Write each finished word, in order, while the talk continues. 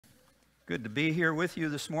Good to be here with you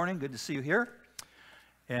this morning. Good to see you here.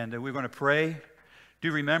 And we're going to pray. Do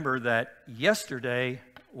remember that yesterday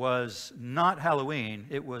was not Halloween.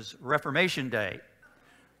 It was Reformation Day.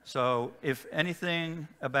 So if anything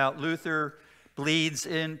about Luther bleeds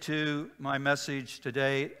into my message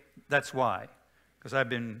today, that's why. Because I've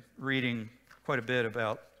been reading quite a bit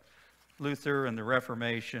about Luther and the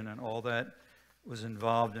Reformation and all that was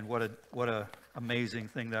involved, and what a amazing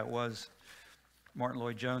thing that was. Martin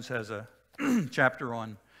Lloyd-Jones has a chapter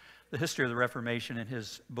on the history of the Reformation in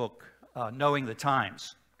his book, Knowing the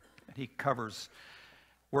Times. And he covers,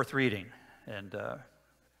 worth reading. And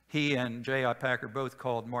he and J.I. Packer both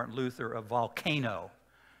called Martin Luther a volcano.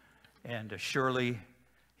 And surely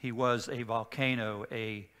he was a volcano,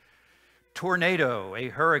 a tornado, a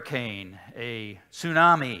hurricane, a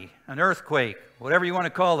tsunami, an earthquake, whatever you want to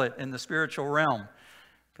call it in the spiritual realm,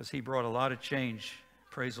 because he brought a lot of change.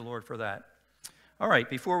 Praise the Lord for that. All right,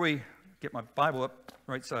 before we get my Bible up,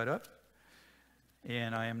 right side up,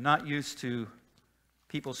 and I am not used to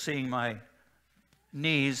people seeing my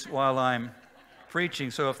knees while I'm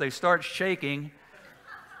preaching, so if they start shaking,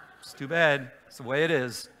 it's too bad. It's the way it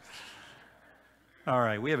is. All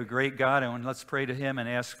right, we have a great God, and let's pray to Him and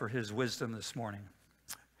ask for His wisdom this morning.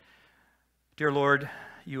 Dear Lord,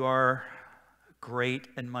 You are great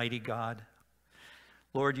and mighty God.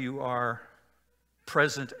 Lord, You are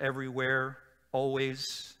present everywhere,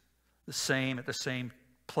 always the same, at the same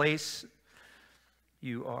place.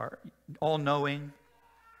 You are all-knowing.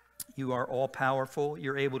 You are all-powerful.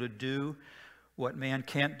 You're able to do what man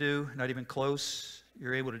can't do, not even close.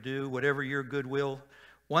 You're able to do whatever Your goodwill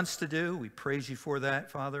wants to do. We praise You for that,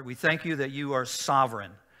 Father. We thank You that You are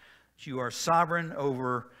sovereign. You are sovereign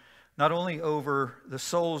over, not only over the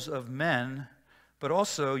souls of men, but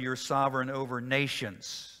also You're sovereign over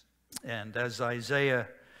nations. And as Isaiah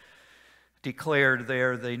declared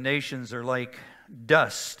there, the nations are like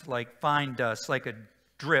dust, like fine dust, like a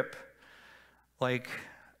drip, like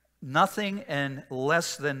nothing and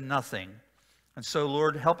less than nothing. And so,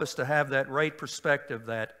 Lord, help us to have that right perspective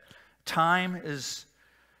that time is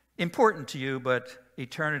important to You, but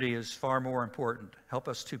eternity is far more important. Help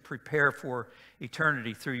us to prepare for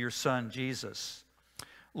eternity through Your Son, Jesus.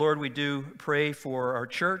 Lord, we do pray for our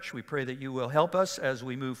church. We pray that You will help us as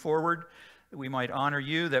we move forward, that we might honor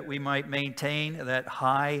You, that we might maintain that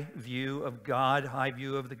high view of God, high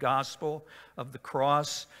view of the gospel, of the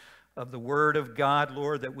cross, of the Word of God,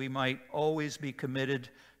 Lord, that we might always be committed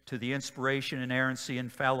to the inspiration, inerrancy,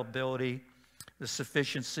 infallibility, the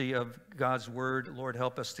sufficiency of God's Word. Lord,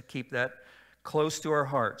 help us to keep that close to our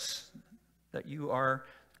hearts, that You are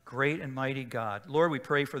great and mighty God. Lord, we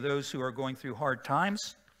pray for those who are going through hard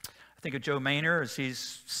times. I think of Joe Maynor, as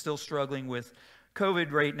he's still struggling with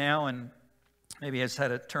COVID right now, and maybe has had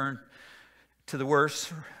a turn to the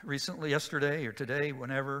worse recently, yesterday or today,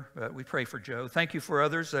 whenever. But we pray for Joe. Thank You for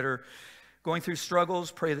others that are going through struggles.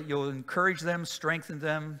 Pray that You'll encourage them, strengthen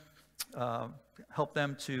them, help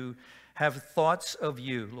them to have thoughts of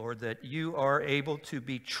You, Lord, that You are able to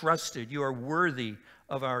be trusted. You are worthy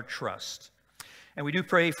of our trust. And we do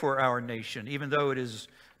pray for our nation, even though it is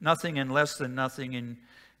nothing and less than nothing in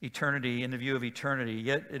eternity, in the view of eternity.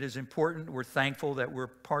 Yet it is important. We're thankful that we're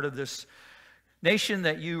part of this nation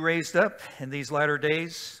that You raised up in these latter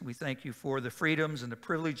days. We thank You for the freedoms and the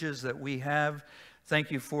privileges that we have. Thank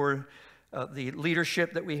You for the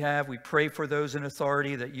leadership that we have. We pray for those in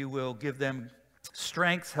authority, that You will give them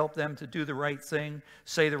strength, help them to do the right thing,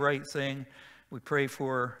 say the right thing. We pray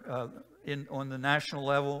for on the national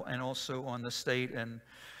level and also on the state and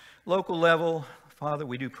local level. Father,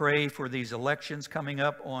 we do pray for these elections coming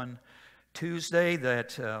up on Tuesday,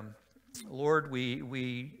 that Lord,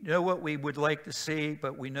 we know what we would like to see,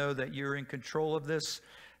 but we know that You're in control of this,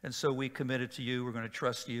 and so we commit it to You. We're going to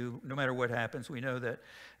trust You no matter what happens. We know that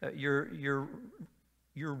Your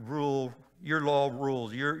rule, Your law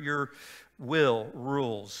rules, Your will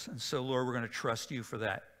rules, and so, Lord, we're going to trust You for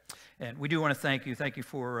that. And we do want to thank You. Thank You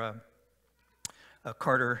for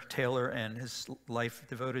Carter Taylor and his life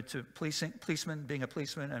devoted to being a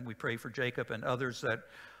policeman, and we pray for Jacob and others that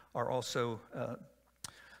are also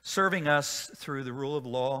serving us through the rule of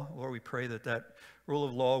law. Lord, we pray that that rule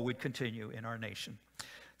of law would continue in our nation.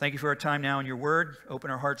 Thank You for our time now in Your Word. Open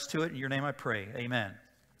our hearts to it. In Your name I pray. Amen.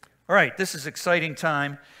 All right, this is exciting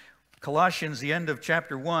time. Colossians, the end of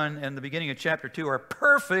chapter 1 and the beginning of chapter 2 are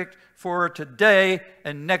perfect for today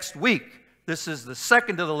and next week. This is the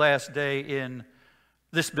second to the last day in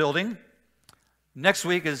this building. Next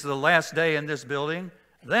week is the last day in this building.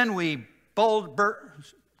 Then we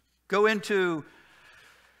go into,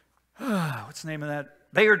 what's the name of that?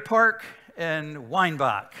 Bayard Park and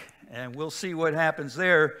Weinbach. And we'll see what happens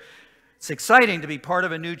there It's exciting to be part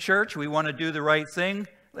of a new church. We want to do the right thing.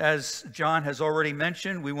 As John has already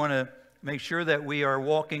mentioned, we want to make sure that we are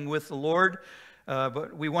walking with the Lord.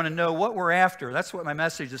 But we want to know what we're after. That's what my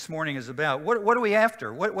message this morning is about. What are we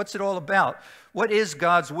after? What's it all about? What is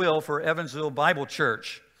God's will for Evansville Bible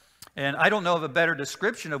Church? And I don't know of a better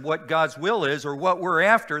description of what God's will is or what we're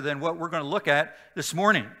after than what we're going to look at this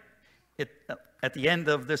morning. At the end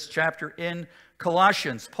of this chapter in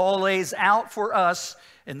Colossians, Paul lays out for us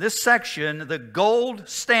in this section the gold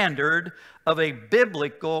standard of a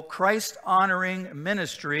biblical, Christ-honoring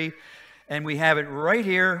ministry. And we have it right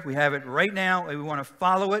here. We have it right now. We want to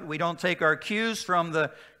follow it. We don't take our cues from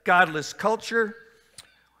the godless culture.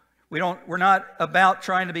 We're not about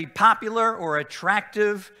trying to be popular or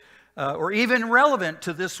attractive or even relevant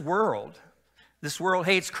to this world. This world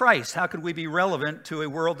hates Christ. How could we be relevant to a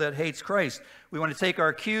world that hates Christ? We want to take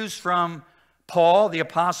our cues from Paul, the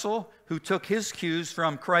apostle, who took his cues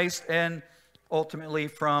from Christ and ultimately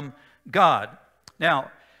from God. Now,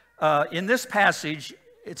 in this passage,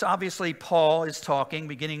 it's obviously Paul is talking,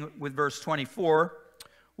 beginning with verse 24.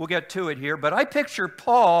 We'll get to it here. But I picture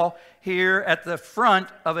Paul here at the front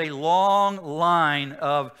of a long line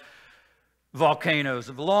of volcanoes,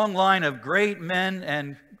 a long line of great men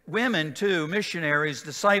and women too, missionaries,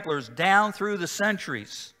 disciples, down through the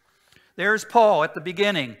centuries. There's Paul at the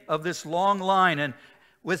beginning of this long line, and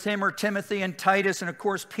with him are Timothy and Titus, and of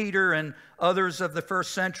course Peter and others of the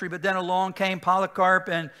first century. But then along came Polycarp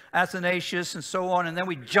and Athanasius and so on. And then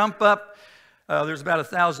we jump up. There's about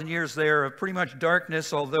 1,000 years there of pretty much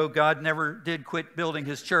darkness, although God never did quit building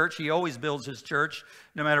his church. He always builds his church,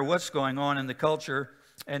 no matter what's going on in the culture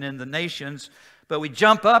and in the nations. But we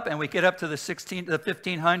jump up and we get up to the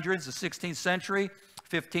 1500s, the 16th century,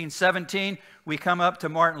 1517. We come up to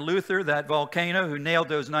Martin Luther, that volcano who nailed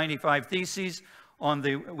those 95 Theses on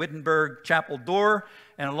the Wittenberg chapel door.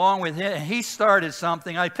 And along with him, he started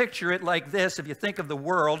something. I picture it like this. If you think of the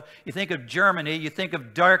world, you think of Germany, you think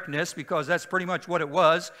of darkness, because that's pretty much what it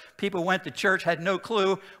was. People went to church, had no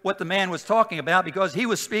clue what the man was talking about because he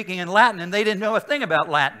was speaking in Latin and they didn't know a thing about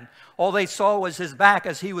Latin. All they saw was his back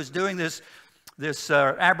as he was doing this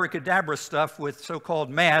abracadabra stuff with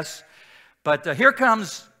so-called mass. But here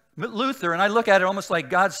comes Luther, and I look at it almost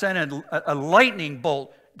like God sent a lightning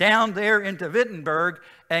bolt down there into Wittenberg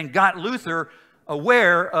and got Luther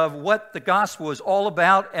aware of what the gospel was all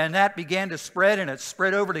about, and that began to spread, and it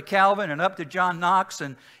spread over to Calvin and up to John Knox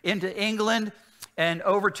and into England and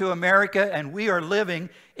over to America, and we are living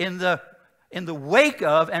in the wake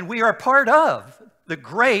of, and we are part of, the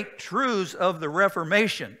great truths of the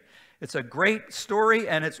Reformation. It's a great story,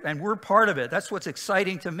 and we're part of it. That's what's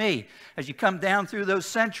exciting to me. As you come down through those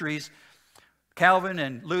centuries, Calvin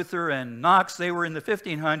and Luther and Knox, they were in the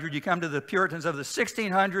 1500s. You come to the Puritans of the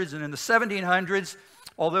 1600s, and in the 1700s,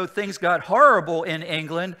 although things got horrible in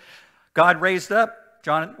England, God raised up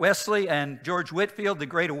John Wesley and George Whitefield, the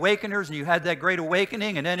great awakeners, and you had that great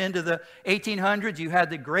awakening. And then into the 1800s, you had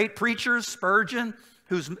the great preachers, Spurgeon,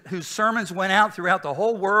 whose sermons went out throughout the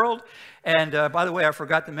whole world. And by the way, I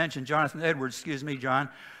forgot to mention Jonathan Edwards, excuse me, John,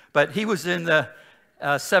 but he was in the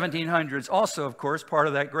 1700s, also, of course, part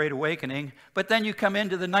of that Great Awakening. But then you come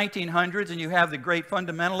into the 1900s and you have the great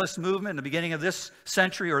fundamentalist movement in the beginning of this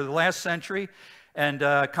century or the last century. And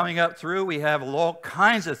coming up through, we have all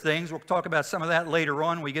kinds of things. We'll talk about some of that later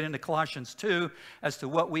on when we get into Colossians 2 as to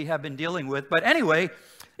what we have been dealing with. But anyway,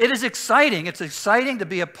 it is exciting. It's exciting to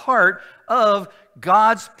be a part of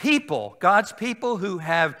God's people who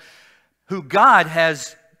God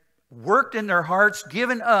has worked in their hearts,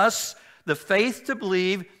 given us the faith to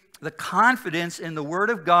believe, the confidence in the Word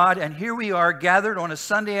of God, and here we are gathered on a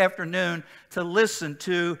Sunday afternoon to listen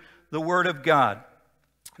to the Word of God.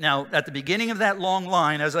 Now, at the beginning of that long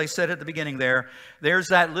line, as I said at the beginning there's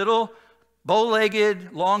that little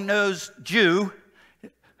bow-legged, long-nosed Jew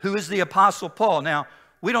who is the Apostle Paul. Now,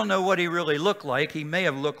 we don't know what he really looked like. He may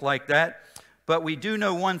have looked like that, but we do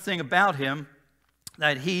know one thing about him,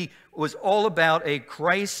 that he was all about a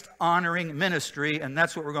Christ-honoring ministry, and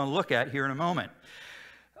that's what we're going to look at here in a moment.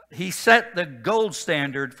 He set the gold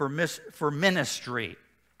standard for ministry.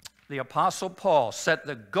 The Apostle Paul set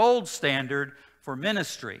the gold standard for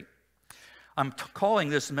ministry. I'm calling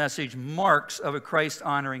this message Marks of a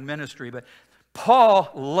Christ-honoring ministry, but Paul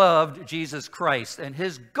loved Jesus Christ, and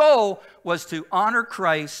his goal was to honor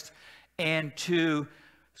Christ and to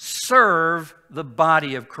serve the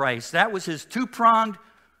body of Christ. That was his two-pronged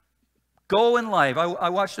goal in life. I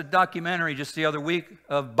watched a documentary just the other week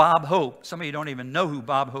of Bob Hope. Some of you don't even know who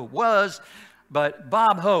Bob Hope was, but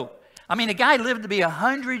Bob Hope. I mean, the guy lived to be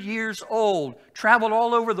 100 years old, traveled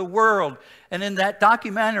all over the world, and in that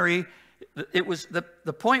documentary,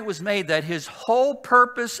 the point was made that his whole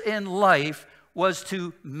purpose in life was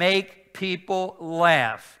to make people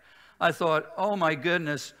laugh. I thought, oh my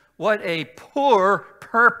goodness, what a poor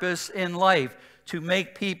purpose in life, to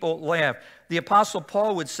make people laugh. The Apostle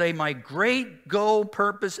Paul would say, my great goal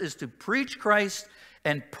purpose is to preach Christ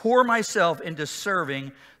and pour myself into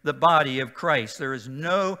serving the body of Christ. There is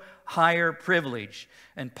no higher privilege.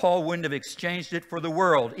 And Paul wouldn't have exchanged it for the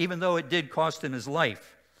world, even though it did cost him his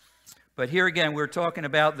life. But here again, we're talking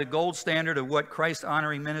about the gold standard of what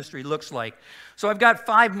Christ-honoring ministry looks like. So I've got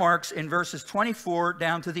 5 marks in verses 24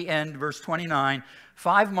 down to the end, verse 29.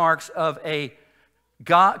 5 marks of a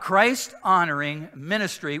Christ-honoring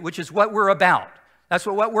ministry, which is what we're about. That's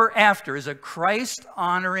what we're after, is a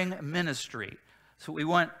Christ-honoring ministry. That's what we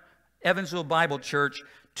want Evansville Bible Church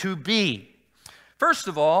to be. First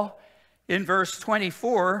of all, in verse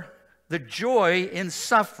 24, the joy in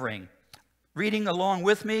suffering. Reading along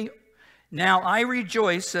with me. Now I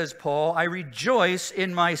rejoice, says Paul, I rejoice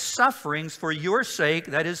in my sufferings for your sake,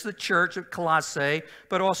 that is the church of Colossae,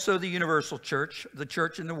 but also the universal church, the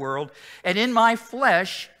church in the world. And in my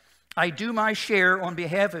flesh, I do my share on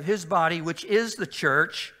behalf of his body, which is the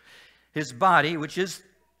church, his body, which is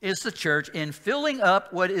the church, in filling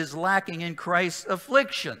up what is lacking in Christ's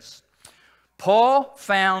afflictions. Paul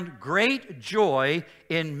found great joy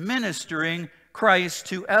in ministering Christ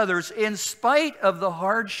to others in spite of the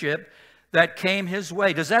hardship that came his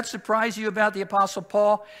way. Does that surprise you about the Apostle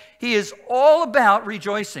Paul? He is all about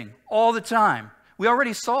rejoicing all the time. We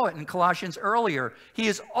already saw it in Colossians earlier. He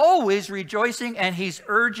is always rejoicing, and he's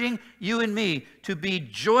urging you and me to be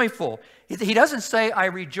joyful. He doesn't say, I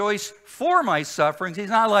rejoice for my sufferings. He's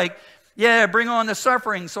not like, yeah, bring on the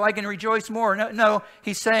suffering so I can rejoice more. No,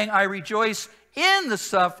 he's saying, I rejoice in the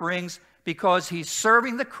sufferings because he's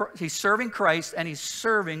serving Christ, and he's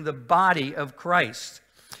serving the body of Christ.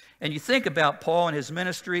 And you think about Paul and his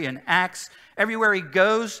ministry in Acts. Everywhere he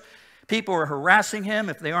goes, people are harassing him.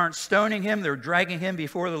 If they aren't stoning him, they're dragging him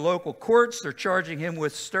before the local courts. They're charging him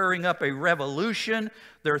with stirring up a revolution.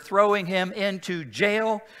 They're throwing him into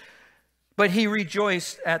jail. But he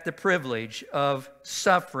rejoiced at the privilege of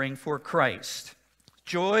suffering for Christ.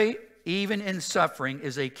 Joy, even in suffering,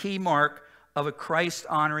 is a key mark of a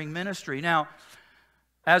Christ-honoring ministry. Now,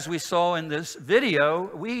 as we saw in this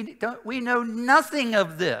video, we know nothing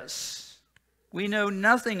of this. We know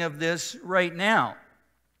nothing of this right now.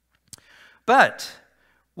 But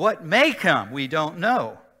what may come, we don't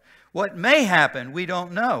know. What may happen, we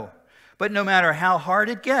don't know. But no matter how hard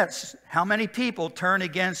it gets, how many people turn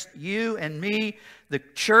against you and me, the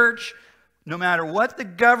church, no matter what the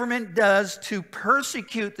government does to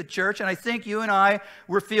persecute the church, and I think you and I,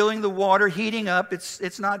 we're feeling the water heating up.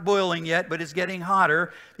 It's not boiling yet, but it's getting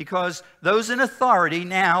hotter, because those in authority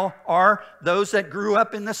now are those that grew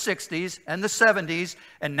up in the 60s and the 70s,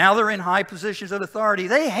 and now they're in high positions of authority.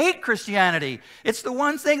 They hate Christianity. It's the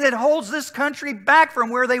one thing that holds this country back from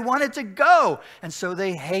where they wanted to go, and so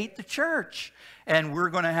they hate the church. And we're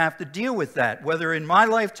going to have to deal with that, whether in my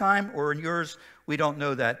lifetime or in yours. We don't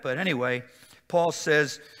know that. But anyway, Paul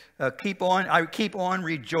says, I keep on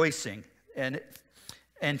rejoicing and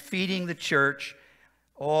feeding the church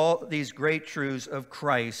all these great truths of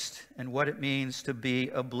Christ and what it means to be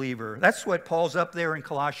a believer. That's what Paul's up there in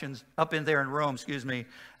Colossians, up in there in Rome, excuse me.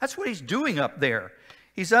 That's what he's doing up there.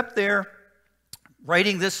 He's up there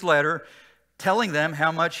writing this letter, telling them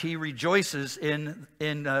how much he rejoices in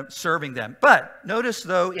serving them. But notice,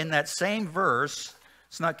 though, in that same verse,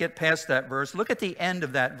 let's not get past that verse. Look at the end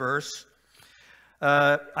of that verse.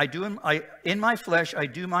 In my flesh, I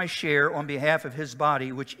do my share on behalf of his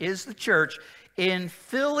body, which is the church, in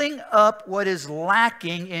filling up what is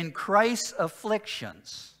lacking in Christ's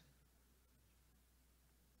afflictions.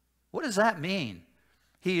 What does that mean?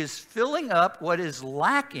 He is filling up what is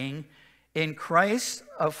lacking in Christ's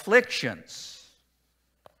afflictions.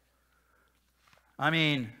 I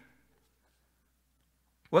mean,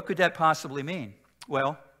 what could that possibly mean?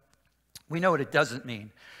 Well, we know what it doesn't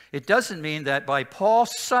mean. It doesn't mean that by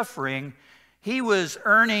Paul's suffering, he was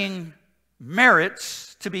earning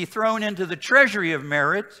merits to be thrown into the treasury of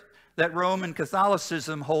merit that Roman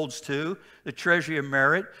Catholicism holds to, the treasury of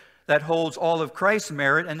merit that holds all of Christ's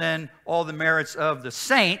merit, and then all the merits of the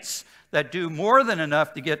saints that do more than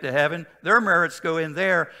enough to get to heaven. Their merits go in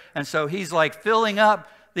there. And so he's like filling up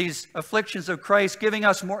these afflictions of Christ, giving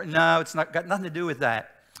us more. No, it's not got nothing to do with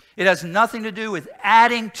that. It has nothing to do with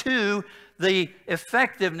adding to the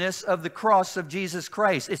effectiveness of the cross of Jesus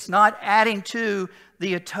Christ. It's not adding to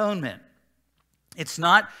the atonement. It's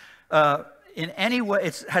not in any way,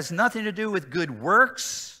 it has nothing to do with good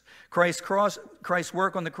works. Christ's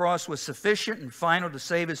work on the cross was sufficient and final to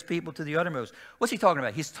save his people to the uttermost. What's he talking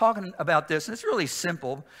about? He's talking about this, and it's really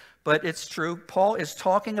simple, but it's true. Paul is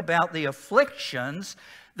talking about the afflictions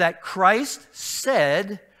that Christ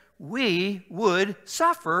said we would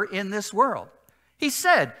suffer in this world. He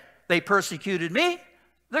said, they persecuted me,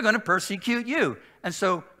 they're going to persecute you. And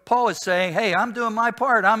so Paul is saying, hey, I'm doing my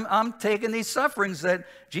part. I'm taking these sufferings that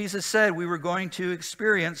Jesus said we were going to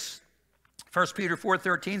experience. 1 Peter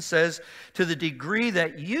 4:13 says, to the degree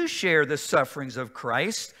that you share the sufferings of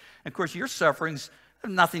Christ, and of course your sufferings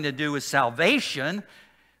have nothing to do with salvation,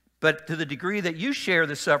 but to the degree that you share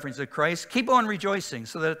the sufferings of Christ, keep on rejoicing,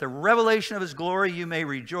 so that at the revelation of his glory you may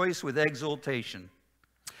rejoice with exultation.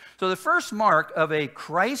 So the first mark of a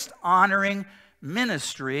Christ-honoring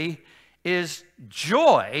ministry is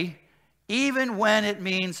joy, even when it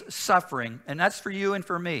means suffering. And that's for you and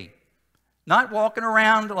for me. Not walking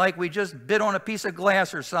around like we just bit on a piece of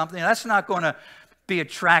glass or something. That's not going to be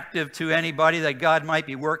attractive to anybody that God might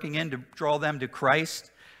be working in to draw them to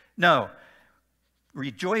Christ. No.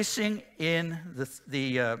 Rejoicing in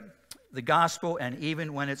the gospel, and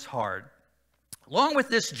even when it's hard. Along with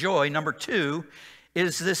this joy, number 2,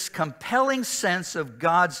 is this compelling sense of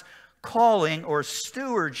God's calling or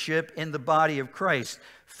stewardship in the body of Christ.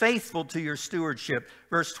 Faithful to your stewardship.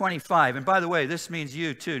 Verse 25. And by the way, this means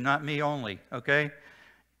you too, not me only, okay?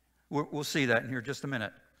 We'll see that in here just a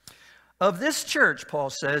minute. Of this church, Paul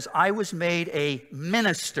says, I was made a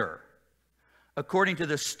minister according to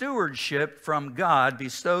the stewardship from God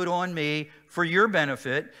bestowed on me for your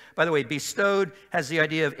benefit. By the way, bestowed has the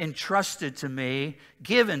idea of entrusted to me,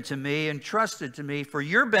 given to me, entrusted to me for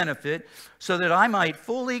your benefit, so that I might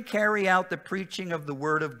fully carry out the preaching of the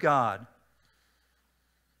Word of God.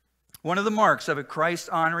 One of the marks of a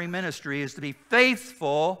Christ-honoring ministry is to be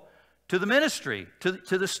faithful to the ministry, to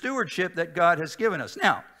the stewardship that God has given us.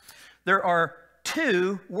 Now, there are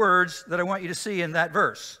 2 words that I want you to see in that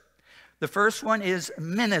verse. The first one is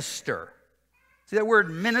minister. See that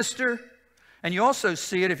word minister? And you also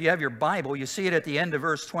see it, if you have your Bible, you see it at the end of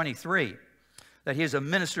verse 23, that he is a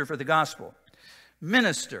minister for the gospel.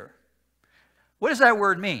 Minister. What does that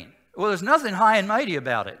word mean? Well, there's nothing high and mighty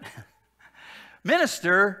about it.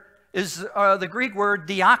 Minister is the Greek word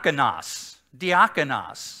diakonos.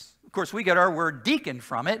 Diakonos. Of course, we get our word deacon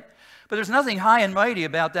from it, but there's nothing high and mighty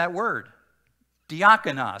about that word.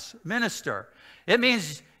 Diakonos, minister. It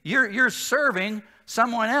means you're serving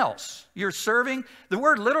someone else. You're serving. The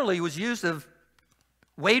word literally was used of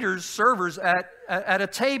waiters, servers at a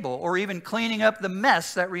table, or even cleaning up the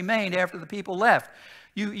mess that remained after the people left.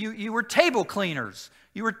 You were table cleaners.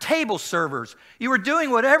 You were table servers. You were doing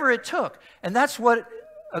whatever it took. And that's what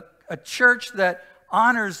a church that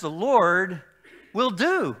honors the Lord will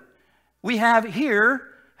do. We have here,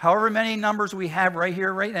 however many numbers we have right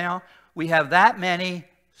here, right now, we have that many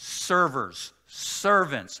servers,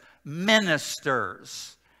 servants,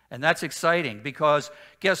 ministers. And that's exciting because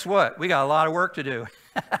guess what? We got a lot of work to do.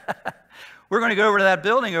 We're going to go over to that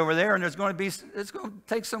building over there, and it's going to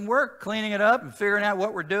take some work cleaning it up and figuring out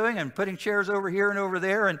what we're doing and putting chairs over here and over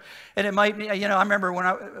there. And it might be, I remember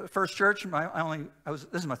when first church,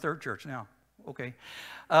 this is my 3rd church now. Okay.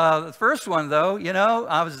 The first one though,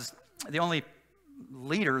 I was the only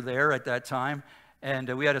leader there at that time.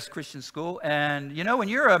 And we had a Christian school. And, when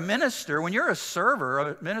you're a minister, when you're a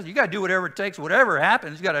server, you got to do whatever it takes. Whatever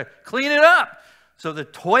happens, you got to clean it up. So the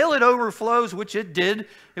toilet overflows, which it did.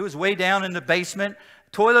 It was way down in the basement.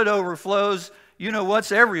 Toilet overflows. You know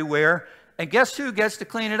what's everywhere. And guess who gets to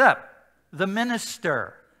clean it up? The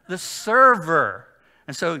minister, the server.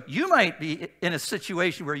 And so you might be in a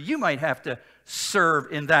situation where you might have to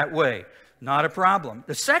serve in that way. Not a problem.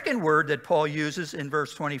 The second word that Paul uses in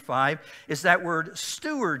verse 25 is that word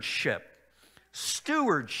stewardship.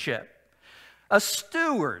 Stewardship. A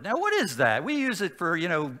steward. Now, what is that? We use it for,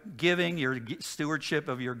 giving, your stewardship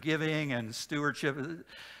of your giving and stewardship.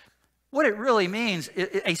 What it really means,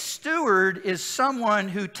 a steward is someone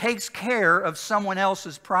who takes care of someone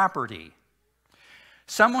else's property.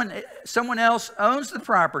 Someone else owns the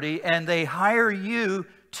property and they hire you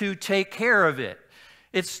to take care of it.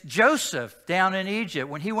 It's Joseph down in Egypt.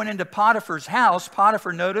 When he went into Potiphar's house,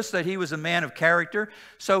 Potiphar noticed that he was a man of character,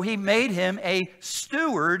 so he made him a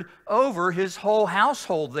steward over his whole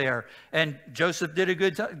household there. And Joseph did a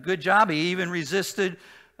good job. He even resisted,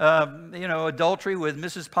 adultery with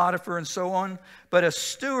Mrs. Potiphar and so on. But a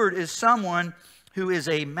steward is someone who is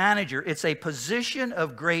a manager. It's a position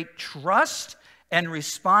of great trust and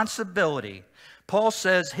responsibility. Paul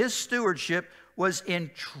says his stewardship was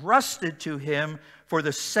entrusted to him for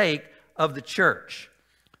the sake of the church.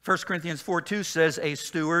 1 Corinthians 4:2 says a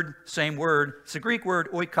steward, same word. It's a Greek word,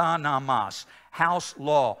 oikonomos, house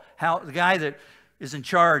law. The guy that is in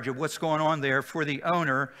charge of what's going on there for the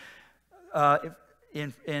owner.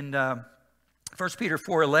 In 1 Peter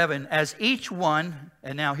 4:11, as each one,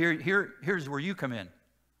 and now here's where you come in.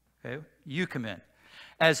 Okay, you come in.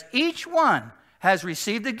 As each one has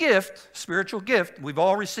received a gift, spiritual gift, we've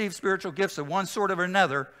all received spiritual gifts of one sort or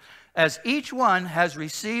another. As each one has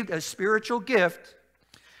received a spiritual gift,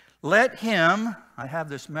 let him, I have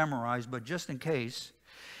this memorized, but just in case,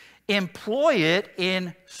 employ it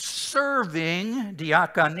in serving,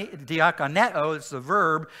 diakoneo, it's the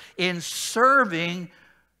verb, in serving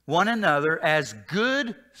one another as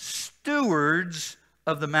good stewards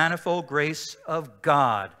of the manifold grace of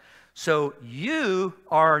God. So you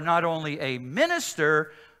are not only a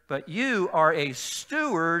minister, but you are a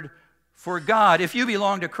steward for God if you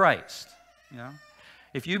belong to Christ. You know?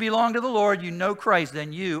 If you belong to the Lord, you know Christ,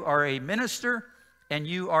 then you are a minister and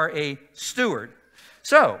you are a steward.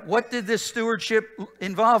 So, what did this stewardship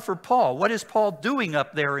involve for Paul? What is Paul doing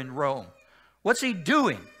up there in Rome? What's he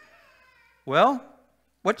doing? Well,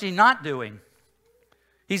 what's he not doing?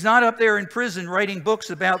 He's not up there in prison writing books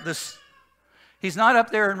about this. He's not up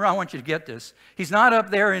there in Rome, I want you to get this. He's not up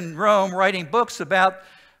there in Rome writing books about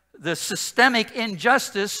the systemic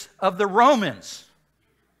injustice of the Romans.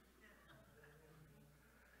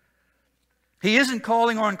 He isn't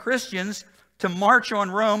calling on Christians to march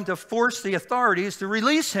on Rome to force the authorities to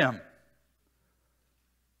release him.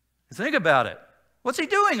 Think about it. What's he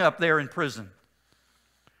doing up there in prison?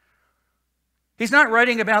 He's not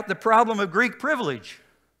writing about the problem of Greek privilege.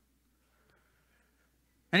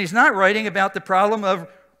 And he's not writing about the problem of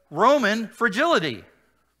Roman fragility.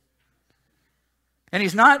 And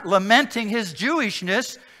he's not lamenting his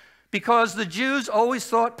Jewishness because the Jews always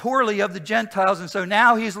thought poorly of the Gentiles, and so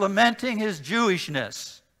now he's lamenting his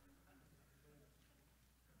Jewishness.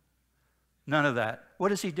 None of that.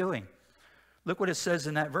 What is he doing? Look what it says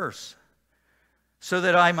in that verse. So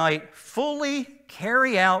that I might fully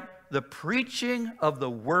carry out the preaching of the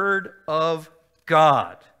Word of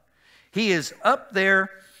God. He is up there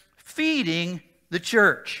feeding the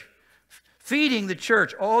church. Feeding the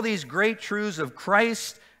church all these great truths of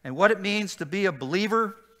Christ and what it means to be a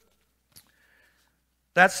believer.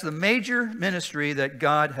 That's the major ministry that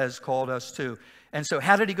God has called us to. And so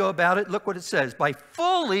how did he go about it? Look what it says. By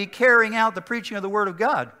fully carrying out the preaching of the Word of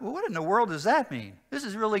God. Well, what in the world does that mean? This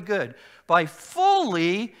is really good. By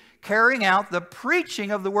fully carrying out the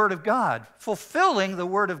preaching of the Word of God. Fulfilling the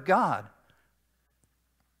Word of God.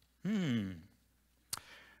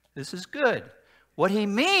 This is good. What he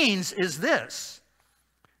means is this.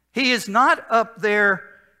 He is not up there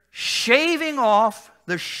shaving off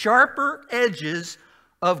the sharper edges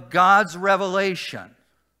of God's revelation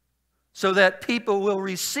so that people will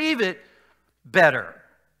receive it better.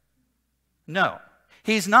 No.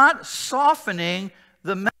 He's not softening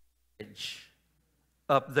the message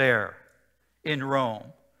up there in Rome.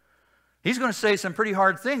 He's going to say some pretty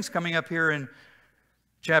hard things coming up here in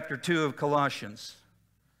chapter 2 of Colossians.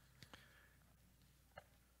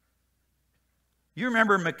 You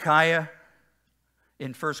remember Micaiah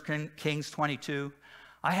in 1 Kings 22?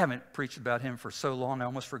 I haven't preached about him for so long, I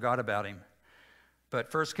almost forgot about him.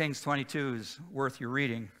 But 1 Kings 22 is worth your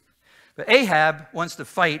reading. But Ahab wants to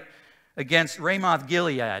fight against Ramoth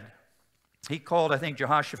Gilead. He called, I think,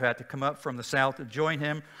 Jehoshaphat to come up from the south to join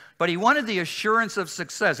him. But he wanted the assurance of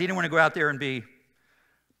success. He didn't want to go out there and be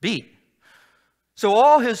beat. So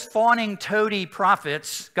all his fawning, toady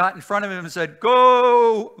prophets got in front of him and said,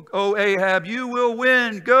 "Go, O Ahab, you will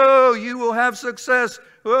win. Go, you will have success.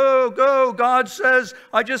 Oh, go, God says,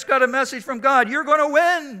 I just got a message from God. You're going to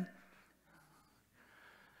win."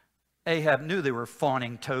 Ahab knew they were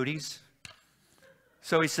fawning toadies.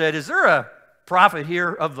 So he said, "Is there a prophet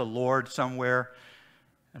here of the Lord somewhere?"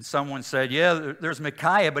 And someone said, "Yeah, there's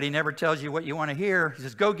Micaiah, but he never tells you what you want to hear." He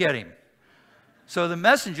says, "Go get him." So the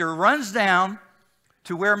messenger runs down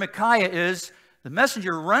to where Micaiah is. The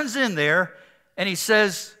messenger runs in there and he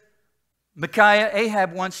says, "Micaiah,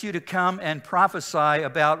 Ahab wants you to come and prophesy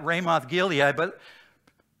about Ramoth Gilead. But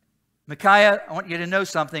Micaiah, I want you to know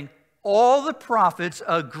something. All the prophets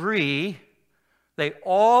agree, they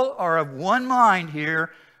all are of one mind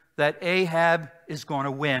here, that Ahab is going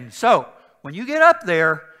to win. So when you get up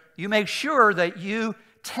there, you make sure that you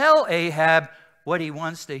tell Ahab what he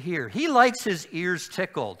wants to hear. He likes his ears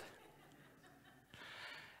tickled."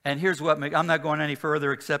 And here's what, I'm not going any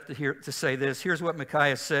further except to say this. Here's what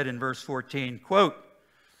Micaiah said in verse 14, quote,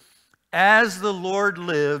 "As the Lord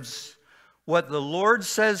lives, what the Lord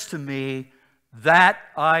says to me, that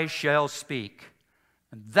I shall speak."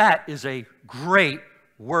 And that is a great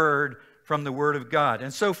word from the Word of God.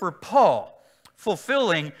 And so for Paul,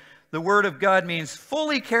 fulfilling the Word of God means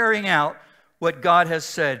fully carrying out what God has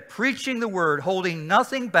said, preaching the Word, holding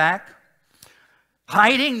nothing back,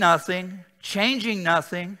 hiding nothing, changing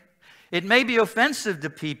nothing. It may be offensive to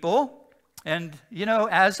people. And, you know,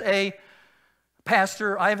 as a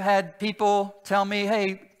pastor, I've had people tell me,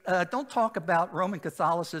 hey, don't talk about Roman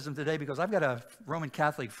Catholicism today because I've got a Roman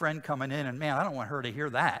Catholic friend coming in and, man, I don't want her to hear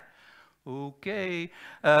that. Okay.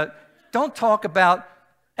 Don't talk about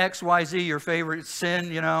XYZ, your favorite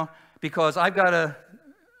sin, you know, because I've got to...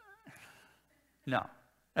 No,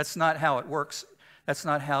 that's not how it works. That's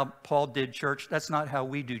not how Paul did church. That's not how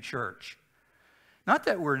we do church. Not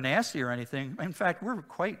that we're nasty or anything. In fact, we're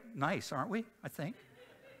quite nice, aren't we? I think.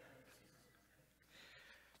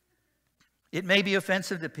 It may be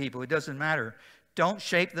offensive to people. It doesn't matter. Don't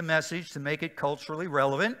shape the message to make it culturally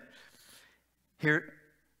relevant. Here,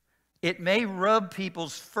 it may rub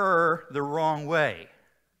people's fur the wrong way.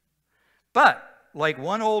 But, like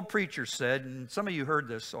one old preacher said, and some of you heard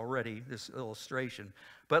this already, this illustration,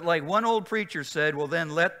 but like one old preacher said, well, then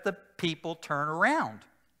let the people turn around.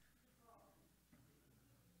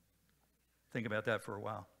 Think about that for a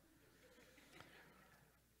while.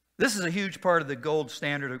 This is a huge part of the gold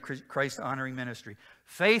standard of Christ-honoring ministry.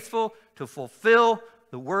 Faithful to fulfill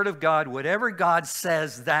the Word of God, whatever God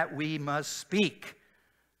says that we must speak,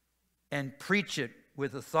 and preach it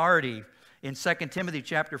with authority. In 2 Timothy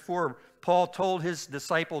chapter 4, Paul told his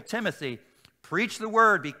disciple Timothy, preach the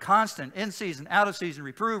Word, be constant, in season, out of season,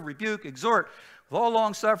 reprove, rebuke, exhort, with all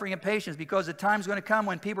long suffering and patience, because the time's going to come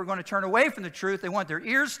when people are going to turn away from the truth. They want their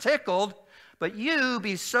ears tickled, but you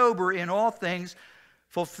be sober in all things.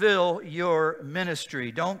 Fulfill your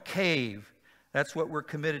ministry. Don't cave. That's what we're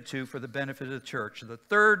committed to for the benefit of the church. The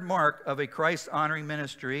third mark of a Christ-honoring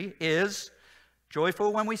ministry is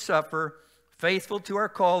joyful when we suffer, faithful to our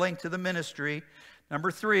calling to the ministry.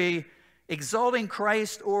 Number 3, exalting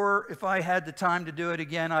Christ, or if I had the time to do it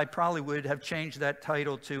again, I probably would have changed that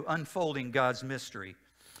title to unfolding God's mystery,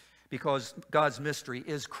 because God's mystery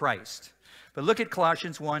is Christ. But look at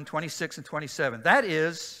Colossians 1, 26 and 27. That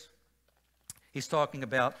is, he's talking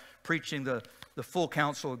about preaching the full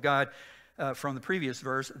counsel of God from the previous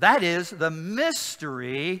verse. That is the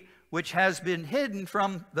mystery which has been hidden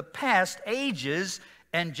from the past ages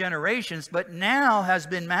and generations, but now has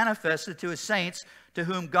been manifested to his saints, to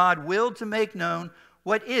whom God willed to make known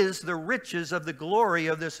what is the riches of the glory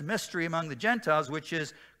of this mystery among the Gentiles, which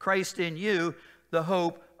is Christ in you, the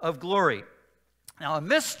hope of glory. Now, a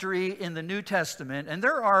mystery in the New Testament, and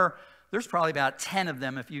there's probably about 10 of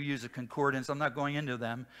them if you use a concordance. I'm not going into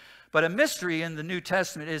them. But a mystery in the New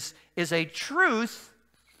Testament is a truth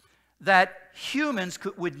that humans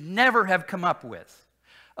would never have come up with.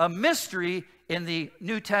 A mystery in the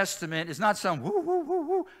New Testament is not some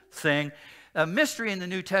woo-woo-woo-woo thing. A mystery in the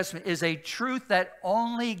New Testament is a truth that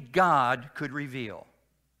only God could reveal.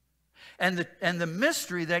 And the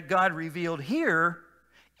mystery that God revealed here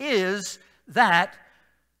is that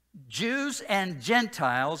Jews and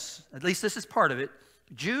Gentiles, at least this is part of it,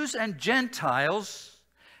 Jews and Gentiles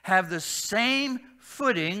have the same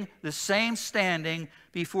footing, the same standing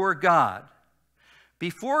before God.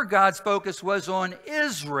 Before, God's focus was on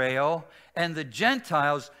Israel, and the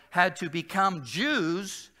Gentiles had to become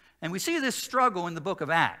Jews. And we see this struggle in the book of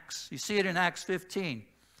Acts. You see it in Acts 15.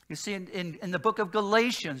 You see it in the book of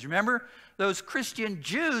Galatians. Remember, those Christian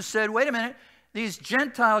Jews said, wait a minute, these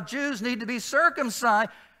Gentile Jews need to be circumcised.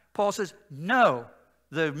 Paul says, no.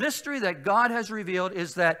 The mystery that God has revealed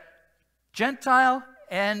is that Gentile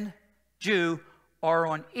and Jew are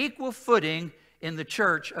on equal footing in the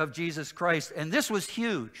church of Jesus Christ. And this was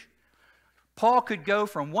huge. Paul could go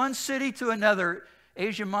from one city to another,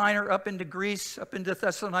 Asia Minor, up into Greece, up into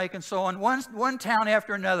Thessalonica, and so on, one town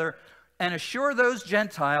after another, and assure those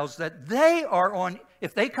Gentiles that they are on,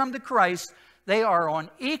 if they come to Christ, they are on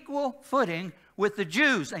equal footing with the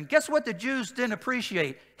Jews. And guess what the Jews didn't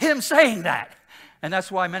appreciate? Him saying that. And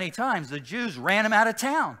that's why many times the Jews ran him out of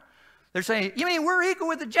town. They're saying, you mean we're equal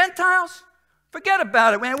with the Gentiles? Forget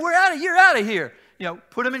about it, man. You're out of here. You know,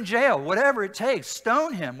 put him in jail, whatever it takes.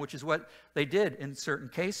 Stone him, which is what they did in certain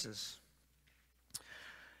cases.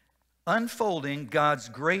 Unfolding God's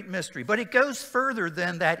great mystery. But it goes further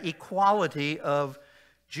than that equality of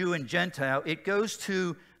Jew and Gentile. It goes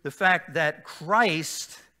to the fact that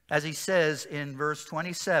Christ, as he says in verse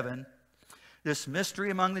 27, this mystery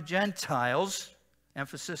among the Gentiles,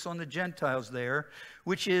 emphasis on the Gentiles there,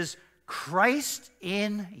 which is Christ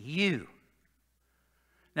in you.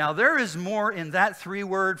 Now, there is more in that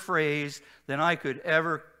three-word phrase than I could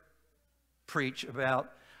ever preach about,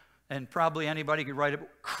 and probably anybody could write it.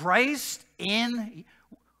 Christ in,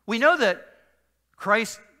 We know that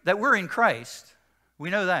that we're in Christ. We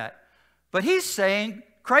know that. But he's saying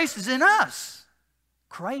Christ is in us.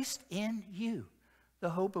 Christ in you, the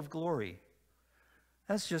hope of glory.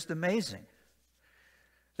 That's just amazing.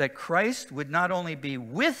 That Christ would not only be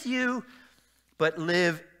with you, but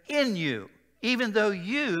live in you. Even though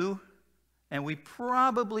you, and we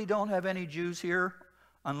probably don't have any Jews here,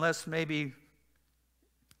 unless maybe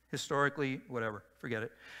historically, whatever, forget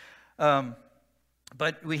it.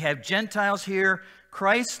 But we have Gentiles here.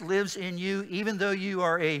 Christ lives in you, even though you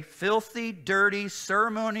are a filthy, dirty,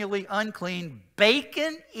 ceremonially unclean,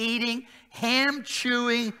 bacon-eating,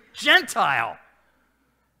 ham-chewing Gentile.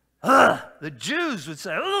 Ugh, the Jews would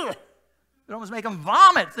say, ugh. It would almost make them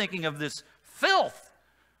vomit thinking of this filth.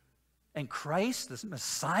 And Christ, the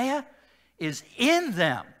Messiah, is in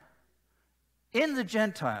them, in the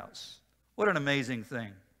Gentiles. What an amazing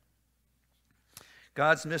thing.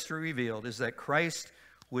 God's mystery revealed is that Christ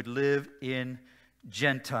would live in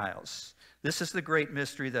Gentiles. This is the great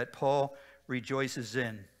mystery that Paul rejoices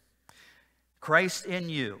in. Christ in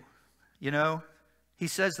you. You know, he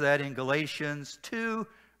says that in Galatians 2,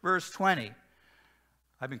 verse 20.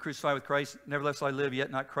 I've been crucified with Christ, nevertheless I live,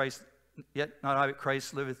 yet not I, but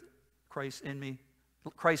Christ liveth in me.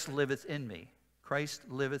 Christ liveth in me. Christ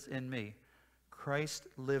liveth in me. Christ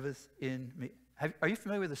liveth in me. Are you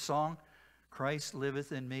familiar with the song? Christ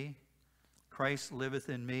liveth in me. Christ liveth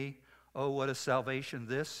in me. Oh, what a salvation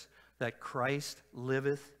this, that Christ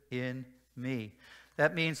liveth in me.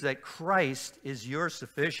 That means that Christ is your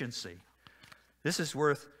sufficiency. This is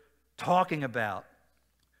worth talking about.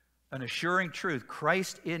 An assuring truth.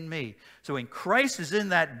 Christ in me. So when Christ is in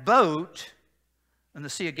that boat in the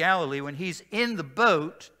Sea of Galilee, when he's in the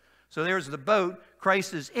boat, so there's the boat,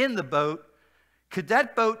 Christ is in the boat, could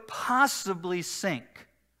that boat possibly sink?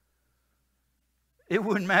 It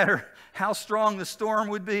wouldn't matter how strong the storm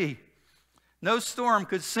would be. No storm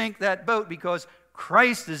could sink that boat because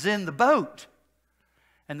Christ is in the boat.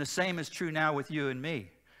 And the same is true now with you and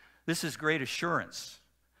me. This is great assurance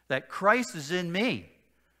that Christ is in me.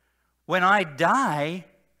 When I die,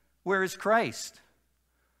 where is Christ?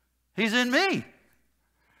 He's in me.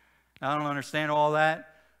 I don't understand all that,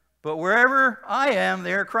 but wherever I am,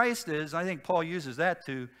 there Christ is. I think Paul uses that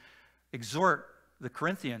to exhort the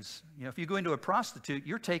Corinthians. You know, if you go into a prostitute,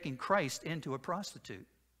 you're taking Christ into a prostitute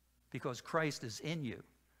because Christ is in you.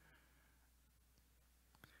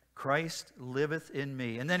 Christ liveth in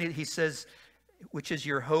me. And then he says, which is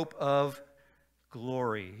your hope of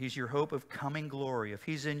glory. He's your hope of coming glory. If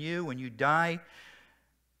he's in you, when you die,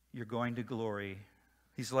 you're going to glory.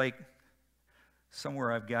 He's like,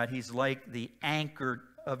 somewhere I've got, he's like the anchor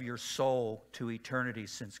of your soul to eternity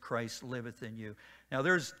since Christ liveth in you. Now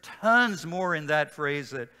there's tons more in that phrase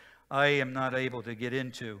that I am not able to get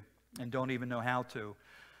into and don't even know how to.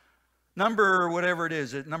 Number, whatever it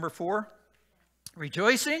is number 4?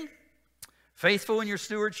 Rejoicing, faithful in your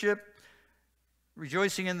stewardship,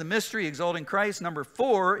 rejoicing in the mystery, exalting Christ. Number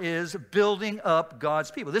 4 is building up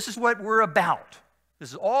God's people. This is what we're about.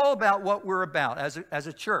 This is all about what we're about as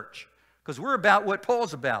a church. Because we're about what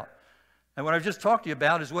Paul's about. And what I've just talked to you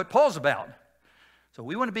about is what Paul's about. So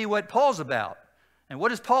we want to be what Paul's about. And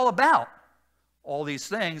what is Paul about? All these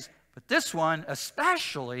things. But this one,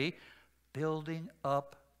 especially, building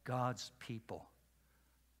up God's people.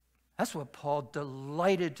 That's what Paul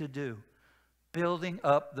delighted to do. Building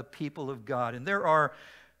up the people of God. And there are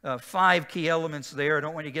 5 key elements there. I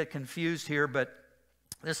don't want you to get confused here, but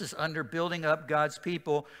this is under building up God's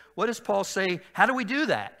people. What does Paul say? How do we do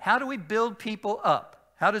that? How do we build people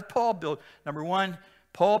up? How did Paul build? Number 1,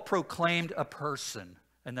 Paul proclaimed a person,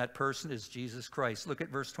 and that person is Jesus Christ. Look at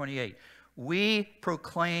verse 28. We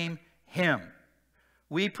proclaim him.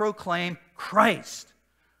 We proclaim Christ.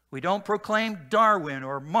 We don't proclaim Darwin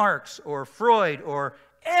or Marx or Freud or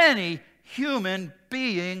any human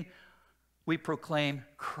being. We proclaim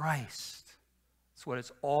Christ. That's what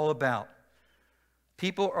it's all about.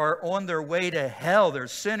 People are on their way to hell. They're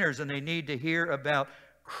sinners, and they need to hear about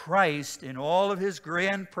Christ in all of his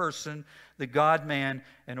grand person, the God-man,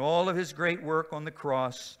 and all of his great work on the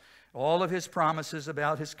cross, all of his promises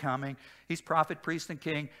about his coming. He's prophet, priest, and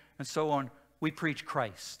king, and so on. We preach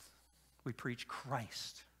Christ. We preach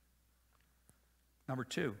Christ. Number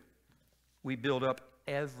 2, we build up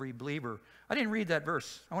every believer. I didn't read that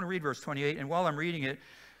verse. I want to read verse 28, and while I'm reading it,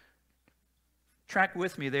 track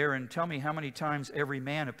with me there and tell me how many times every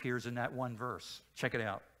man appears in that one verse. Check it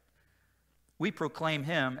out. We proclaim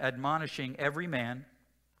him, admonishing every man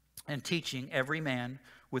and teaching every man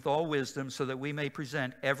with all wisdom, so that we may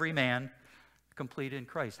present every man complete in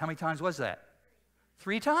Christ. How many times was that?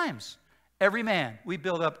 3 times. Every man. We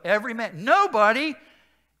build up every man. Nobody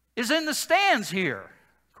is in the stands here.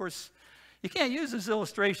 Of course, you can't use this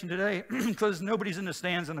illustration today because nobody's in the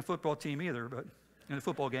stands on the football team either, but in the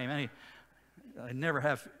football game. I never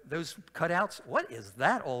have those cutouts. What is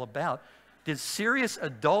that all about? Did serious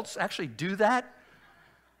adults actually do that?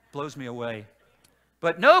 Blows me away.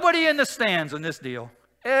 But nobody in the stands on this deal.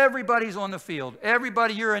 Everybody's on the field.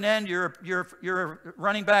 Everybody, you're an end, you're a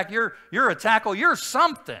running back, you're a tackle, you're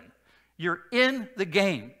something. You're in the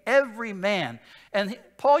game. Every man. And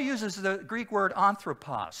Paul uses the Greek word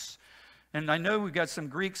anthropos. And I know we've got some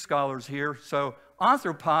Greek scholars here. So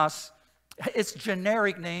anthropos, it's a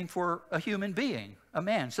generic name for a human being, a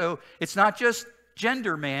man. So it's not just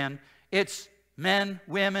gender man. It's men,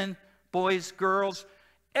 women, boys, girls.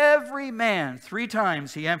 Every man, 3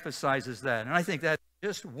 times he emphasizes that. And I think that's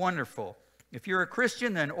just wonderful. If you're a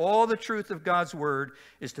Christian, then all the truth of God's word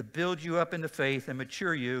is to build you up in the faith and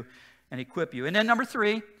mature you and equip you. And then number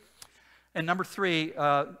 3,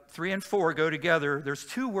 3 and 4 go together. There's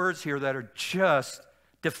 2 words here that are just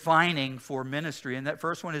defining for ministry. And that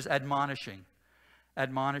first one is admonishing.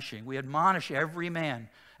 Admonishing. We admonish every man.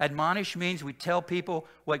 Admonish means we tell people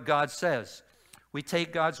what God says. We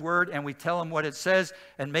take God's word and we tell them what it says,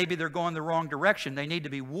 and maybe they're going the wrong direction. They need to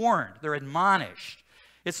be warned. They're admonished.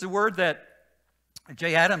 It's the word that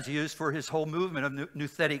J. Adams used for his whole movement of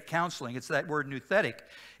nouthetic counseling. It's that word nouthetic.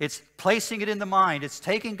 It's placing it in the mind. It's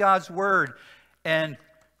taking God's word and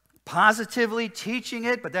positively teaching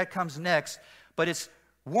it, but that comes next. But it's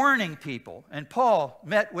warning people. And Paul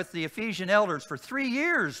met with the Ephesian elders for 3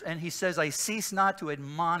 years, and he says, I cease not to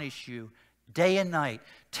admonish you day and night,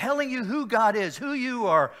 telling you who God is, who you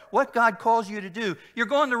are, what God calls you to do. You're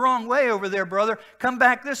going the wrong way over there, brother. Come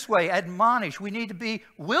back this way. Admonish. We need to be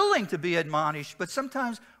willing to be admonished, but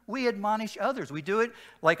sometimes we admonish others. We do it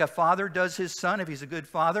like a father does his son if he's a good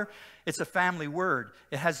father. It's a family word.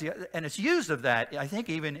 It has and it's used of that, I think,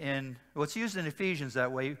 even in, well, it's used in Ephesians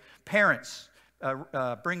that way. Parents,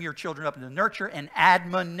 bring your children up in the nurture and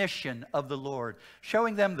admonition of the Lord,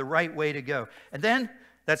 showing them the right way to go. And then,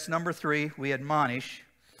 that's number 3, we admonish.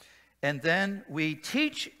 And then we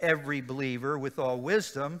teach every believer with all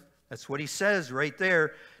wisdom. That's what he says right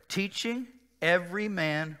there. Teaching every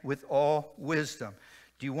man with all wisdom.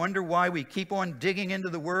 Do you wonder why we keep on digging into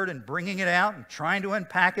the word and bringing it out and trying to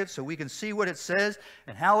unpack it so we can see what it says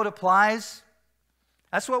and how it applies?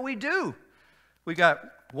 That's what we do. We got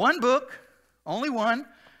one book, only one.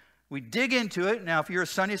 We dig into it. Now, if you're a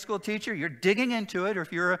Sunday school teacher, you're digging into it. Or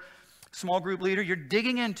if you're a small group leader, you're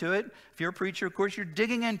digging into it. If you're a preacher, of course, you're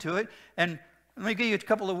digging into it. And let me give you a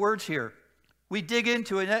couple of words here. We dig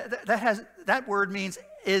into it. That word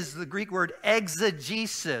is the Greek word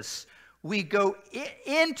exegesis. We go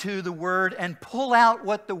into the word and pull out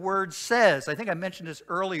what the word says. I think I mentioned this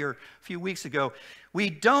earlier a few weeks ago.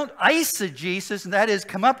 We don't eisegesis, and that is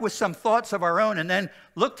come up with some thoughts of our own and then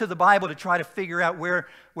look to the Bible to try to figure out where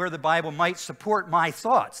the Bible might support my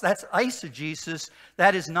thoughts. That's eisegesis.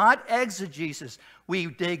 That is not exegesis. We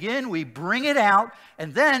dig in, we bring it out,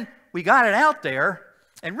 and then we got it out there.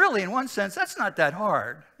 And really, in one sense, that's not that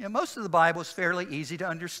hard. You know, most of the Bible is fairly easy to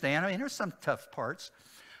understand. I mean, there's some tough parts.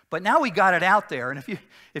 But now we got it out there. And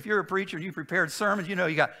if you're a preacher and you prepared sermons, you know,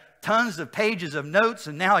 you got tons of pages of notes,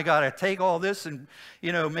 and now I got to take all this and,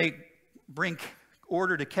 you know, bring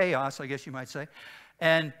order to chaos, I guess you might say,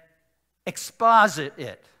 and exposit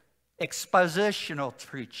it. Expositional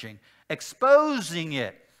preaching. Exposing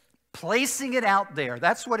it. Placing it out there.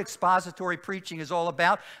 That's what expository preaching is all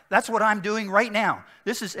about. That's what I'm doing right now.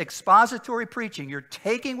 This is expository preaching. You're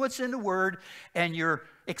taking what's in the Word and you're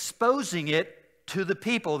exposing it to the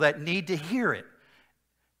people that need to hear it.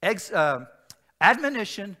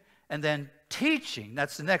 Admonition and then teaching.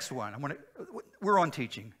 That's the next one. We're on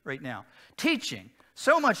teaching right now. Teaching.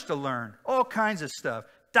 So much to learn. All kinds of stuff.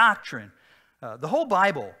 Doctrine. The whole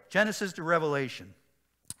Bible. Genesis to Revelation.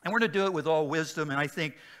 And we're going to do it with all wisdom. And I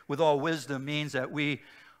think with all wisdom means that we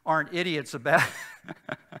aren't idiots about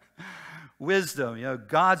wisdom. You know,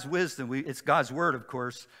 God's wisdom. It's God's word, of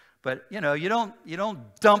course. But, you know, you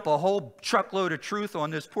don't dump a whole truckload of truth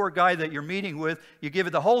on this poor guy that you're meeting with. You give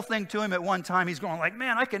it the whole thing to him at one time. He's going like,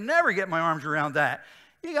 man, I can never get my arms around that.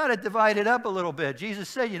 You got to divide it up a little bit. Jesus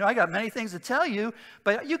said, you know, I got many things to tell you,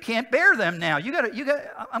 but you can't bear them now.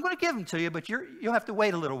 I'm going to give them to you, but you'll have to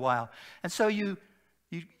wait a little while. And so you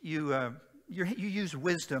use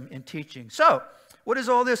wisdom in teaching. So, what does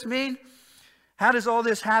all this mean? How does all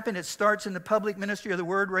this happen? It starts in the public ministry of the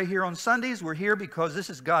Word right here on Sundays. We're here because this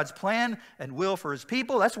is God's plan and will for His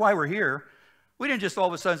people. That's why we're here. We didn't just all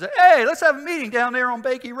of a sudden say, hey, let's have a meeting down there on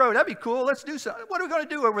Bakey Road. That'd be cool. Let's do something. What are we going to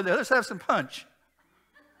do over there? Let's have some punch.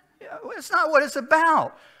 It's not what it's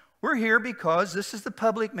about. We're here because this is the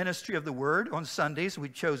public ministry of the Word on Sundays.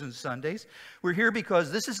 We've chosen Sundays. We're here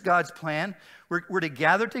because this is God's plan. We're to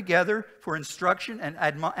gather together for instruction and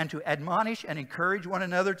to admonish and encourage one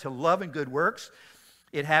another to love and good works.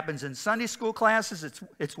 It happens in Sunday school classes.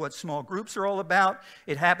 It's what small groups are all about.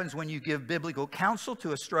 It happens when you give biblical counsel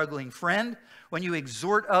to a struggling friend, when you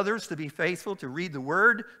exhort others to be faithful, to read the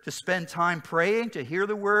Word, to spend time praying, to hear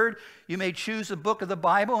the Word. You may choose a book of the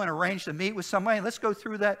Bible and arrange to meet with somebody. Let's go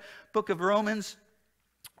through that book of Romans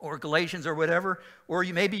or Galatians or whatever. Or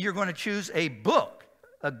maybe you're going to choose a book,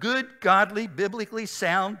 a good, godly, biblically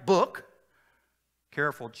sound book.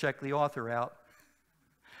 Careful, check the author out.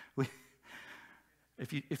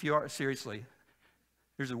 If you are, seriously,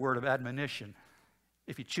 here's a word of admonition.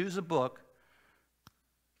 If you choose a book,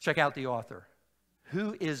 check out the author.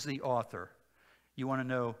 Who is the author? You want to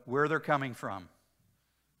know where they're coming from.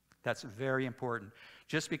 That's very important.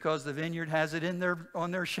 Just because the Vineyard has it on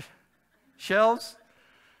their shelves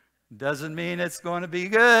doesn't mean it's going to be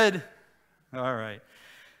good. All right.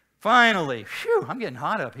 Finally, phew, I'm getting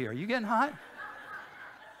hot up here. Are you getting hot?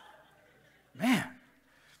 Man.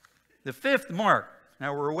 The fifth mark.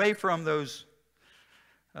 Now, we're away from those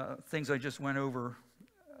things I just went over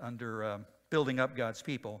under building up God's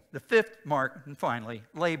people. The fifth mark, and finally,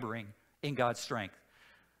 laboring in God's strength.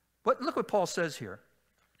 But look what Paul says here.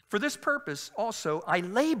 For this purpose also I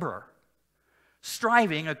labor,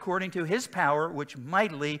 striving according to his power, which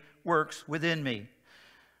mightily works within me.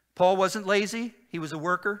 Paul wasn't lazy. He was a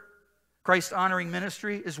worker. Christ-honoring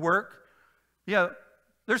ministry is work. Yeah.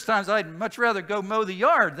 There's times I'd much rather go mow the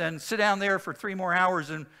yard than sit down there for 3 more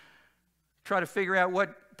hours and try to figure out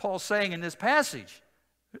what Paul's saying in this passage.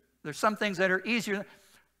 There's some things that are easier.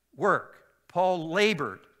 Work. Paul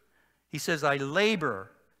labored. He says, I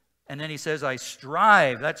labor. And then he says, I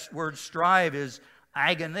strive. That word strive is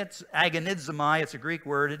agonizomai. It's a Greek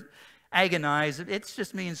word. Agonize. It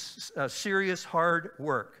just means serious, hard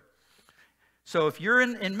work. So if you're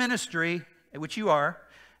in ministry, which you are,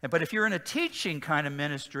 but if you're in a teaching kind of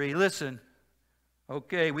ministry, listen,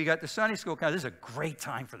 okay, we got the Sunday school coming. This is a great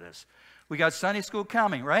time for this. We got Sunday school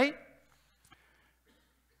coming, right?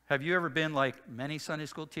 Have you ever been like many Sunday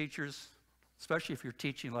school teachers, especially if you're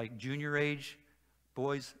teaching like junior age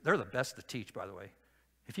boys? They're the best to teach, by the way.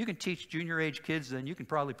 If you can teach junior age kids, then you can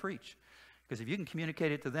probably preach. Because if you can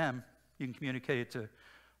communicate it to them, you can communicate it to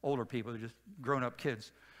older people, just grown-up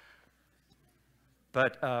kids.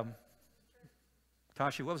 But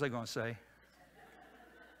Tasha, what was I going to say?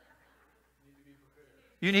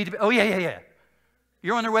 You need to be, oh yeah.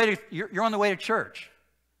 You're on the way to church.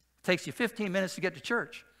 It takes you 15 minutes to get to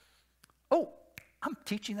church. Oh, I'm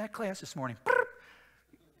teaching that class this morning.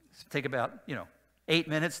 Take about, 8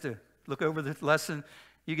 minutes to look over the lesson.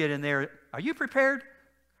 You get in there. Are you prepared?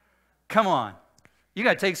 Come on. You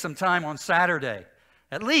got to take some time on Saturday.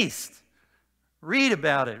 At least. Read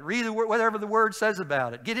about it. Read whatever the Word says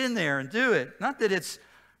about it. Get in there and do it. Not that it's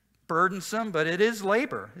burdensome, but it is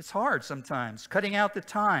labor. It's hard sometimes, cutting out the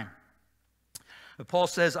time. But Paul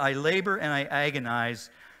says, I labor and I agonize.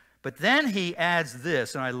 But then he adds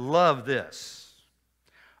this, and I love this.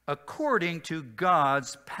 According to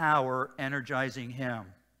God's power energizing him.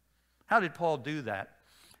 How did Paul do that?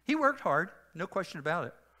 He worked hard, no question about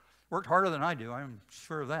it. Worked harder than I do, I'm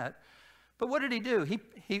sure of that. But what did he do?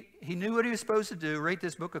 He knew what he was supposed to do, write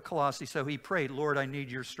this book of Colossians, so he prayed, Lord, I need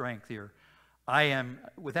your strength here.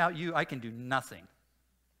 Without you, I can do nothing.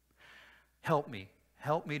 Help me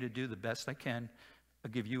to do the best I can. I'll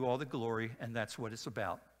give you all the glory, and that's what it's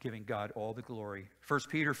about, giving God all the glory. 1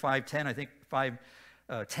 Peter 5:10, I think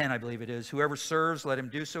 5:10, I believe it is. Whoever serves, let him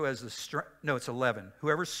do so as the strength. No, it's 11.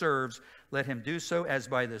 Whoever serves, let him do so as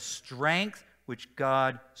by the strength which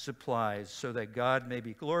God supplies, so that God may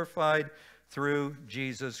be glorified through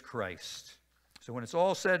Jesus Christ. So when it's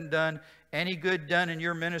all said and done, any good done in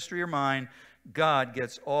your ministry or mine, God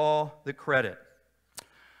gets all the credit.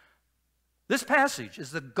 This passage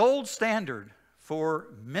is the gold standard for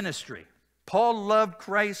ministry. Paul loved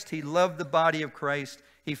Christ. He loved the body of Christ.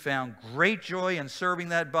 He found great joy in serving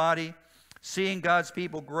that body, seeing God's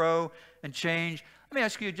people grow and change. Let me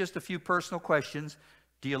ask you just a few personal questions.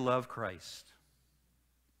 Do you love Christ?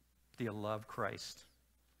 Do you love Christ?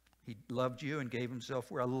 He loved you and gave himself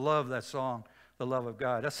for. I love that song, The Love of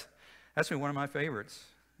God. That's been one of my favorites.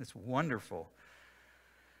 It's wonderful.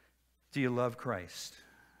 Do you love Christ?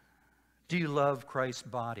 Do you love Christ's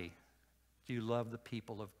body? Do you love the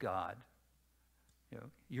people of God?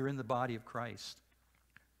 You're in the body of Christ.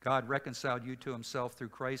 God reconciled you to himself through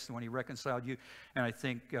Christ, and when he reconciled you, and I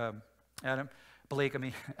think Blake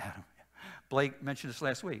mentioned this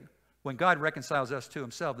last week. When God reconciles us to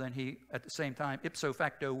himself, then he, at the same time, ipso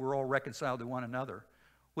facto, we're all reconciled to one another.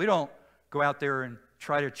 We don't go out there and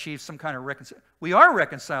try to achieve some kind of reconciliation. We are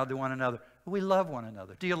reconciled to one another. We love one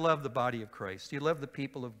another. Do you love the body of Christ? Do you love the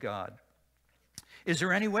people of God? Is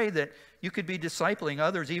there any way that you could be discipling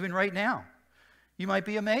others even right now? You might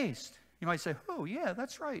be amazed. You might say, oh, yeah,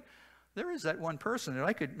 that's right. There is that one person that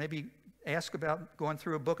I could maybe ask about going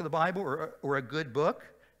through a book of the Bible or a good book.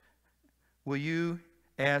 Will you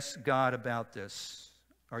ask God about this?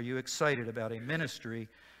 Are you excited about a ministry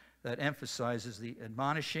that emphasizes the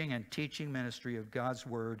admonishing and teaching ministry of God's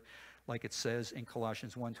Word, like it says in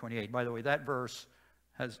Colossians 1:28? By the way, that verse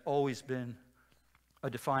has always been a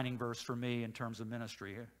defining verse for me in terms of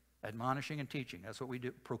ministry. Admonishing and teaching. That's what we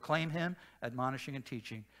do. Proclaim him, admonishing and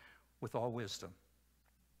teaching with all wisdom.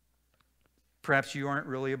 Perhaps you aren't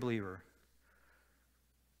really a believer.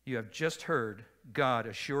 You have just heard God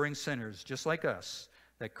assuring sinners just like us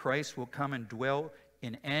that Christ will come and dwell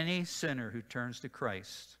in any sinner who turns to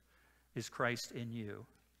Christ. Is Christ in you?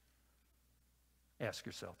 Ask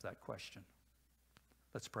yourself that question.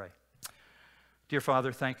 Let's pray. Dear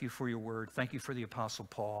Father, thank you for your word. Thank you for the Apostle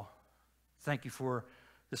Paul. Thank you for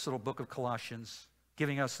this little book of Colossians,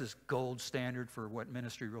 giving us this gold standard for what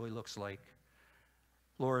ministry really looks like.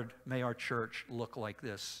 Lord, may our church look like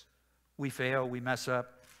this. We fail, we mess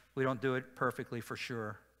up. We don't do it perfectly for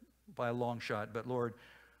sure, by a long shot. But Lord,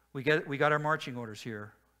 we got our marching orders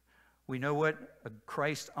here. We know what a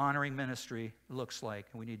Christ-honoring ministry looks like.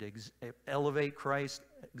 We need to elevate Christ,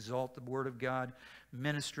 exalt the Word of God,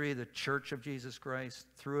 ministry, the church of Jesus Christ,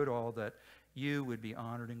 through it all, that you would be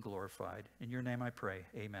honored and glorified. In your name I pray,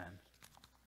 amen.